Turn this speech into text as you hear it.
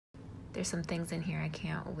There's some things in here I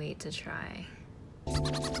can't wait to try. Let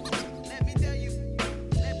me tell you.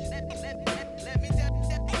 Let me tell you.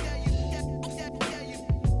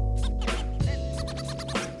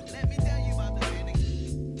 Let me tell you about the feeling.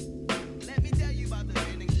 Let me tell you about the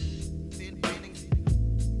feeling.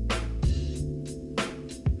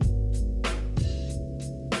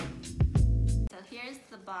 So here's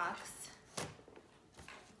the box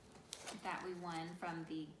that we won from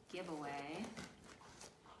the giveaway.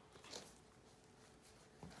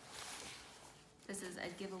 This is a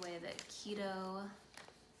giveaway that Keto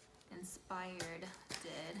Inspired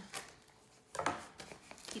did.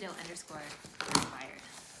 Keto_inspired.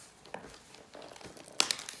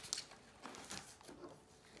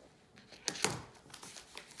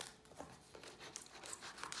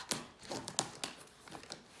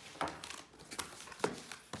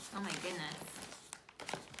 Oh my goodness.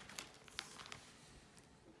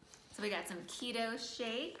 So we got some keto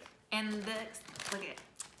shake and this, look at it.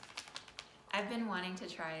 I've been wanting to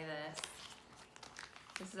try this.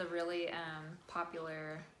 This is a really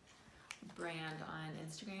popular brand on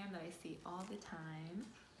Instagram that I see all the time.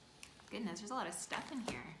 Goodness, there's a lot of stuff in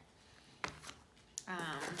here.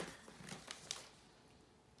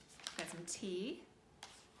 Got some tea.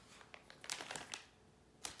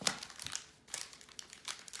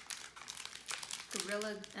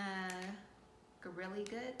 Gorilla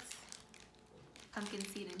Goods, pumpkin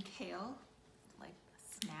seed and kale, like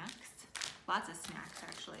snacks. Lots of snacks,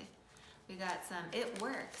 actually. We got some It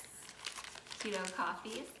Works keto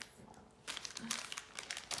coffees,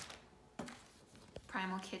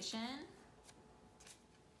 Primal Kitchen,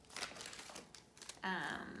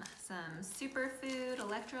 some superfood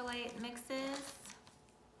electrolyte mixes.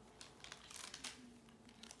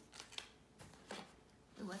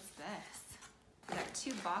 Ooh, what's this? We got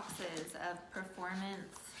 2 boxes of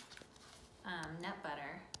Performance nut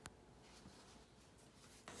butter.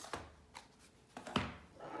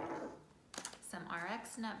 Some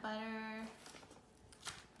RX nut butter,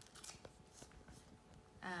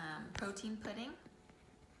 protein pudding,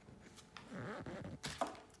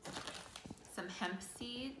 some hemp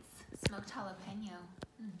seeds, smoked jalapeno.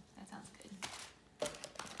 That sounds good.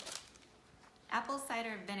 Apple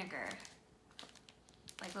cider vinegar,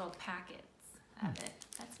 like little packets of it.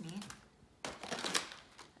 That's neat.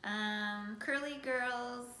 Curly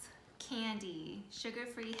Girls candy,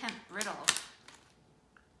 sugar-free hemp brittle.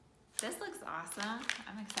 This looks awesome.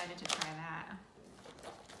 I'm excited to try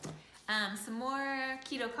that. Some more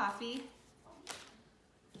keto coffee.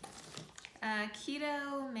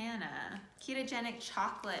 Keto Manna, ketogenic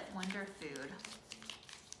chocolate wonder food.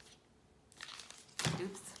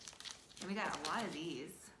 Oops. And we got a lot of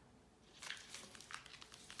these.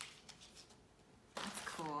 That's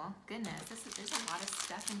cool. Goodness, there's a lot of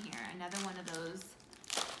stuff in here. Another one of those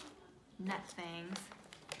nut things.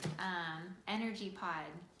 Energy pod.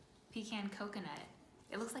 Pecan coconut.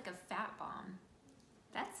 It looks like a fat bomb.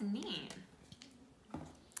 That's neat.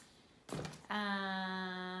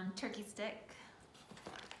 Turkey stick.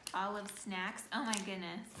 Olive snacks. Oh my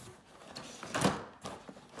goodness.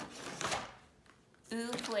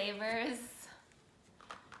 Ooh, flavors.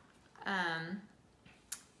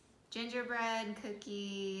 Gingerbread,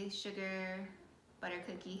 cookie, sugar, butter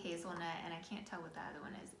cookie, hazelnut, and I can't tell what the other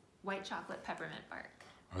one is. White chocolate peppermint bark.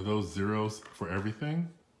 Are those zeros for everything?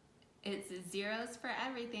 It's zeros for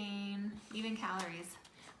everything, even calories.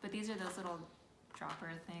 But these are those little dropper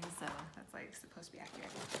things, so that's like supposed to be accurate.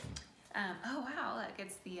 Oh wow, look,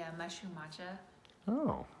 it's the mushroom matcha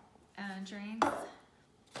Oh. drinks.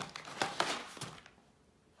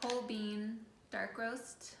 Whole bean dark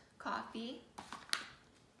roast coffee.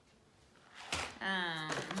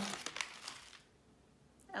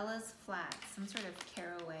 Ella's Flats, some sort of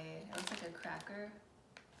caraway. It looks like a cracker.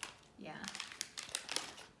 Yeah.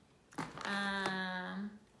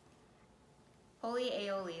 Holy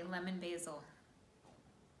aioli, lemon basil.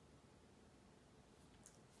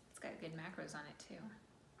 It's got good macros on it too.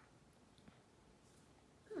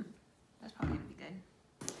 That's probably gonna be good.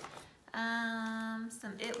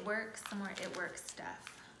 Some It Works, some more It Works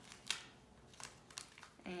stuff.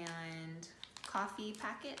 And coffee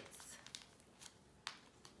packets.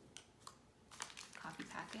 Coffee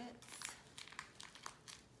packets.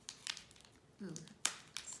 Ooh,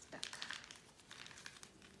 stuck.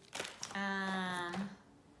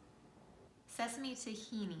 Sesame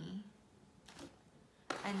tahini.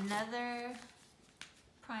 Another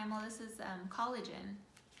primal, this is collagen.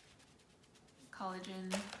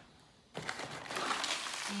 Collagen.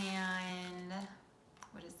 And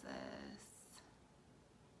what is this?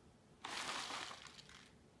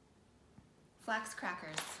 Flax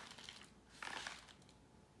crackers.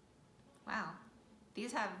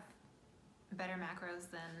 These have better macros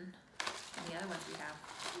than the other ones we have.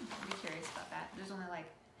 I'd be curious about that. There's only like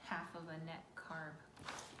half of a net carb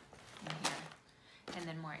in here, and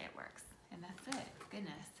then more it works, and that's it.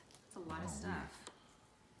 Goodness, it's a lot of stuff.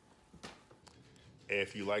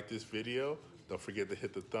 If you like this video, don't forget to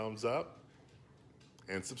hit the thumbs up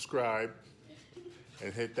and subscribe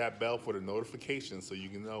and hit that bell for the notifications so you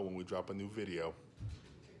can know when we drop a new video.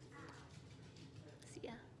 See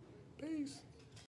ya. Peace.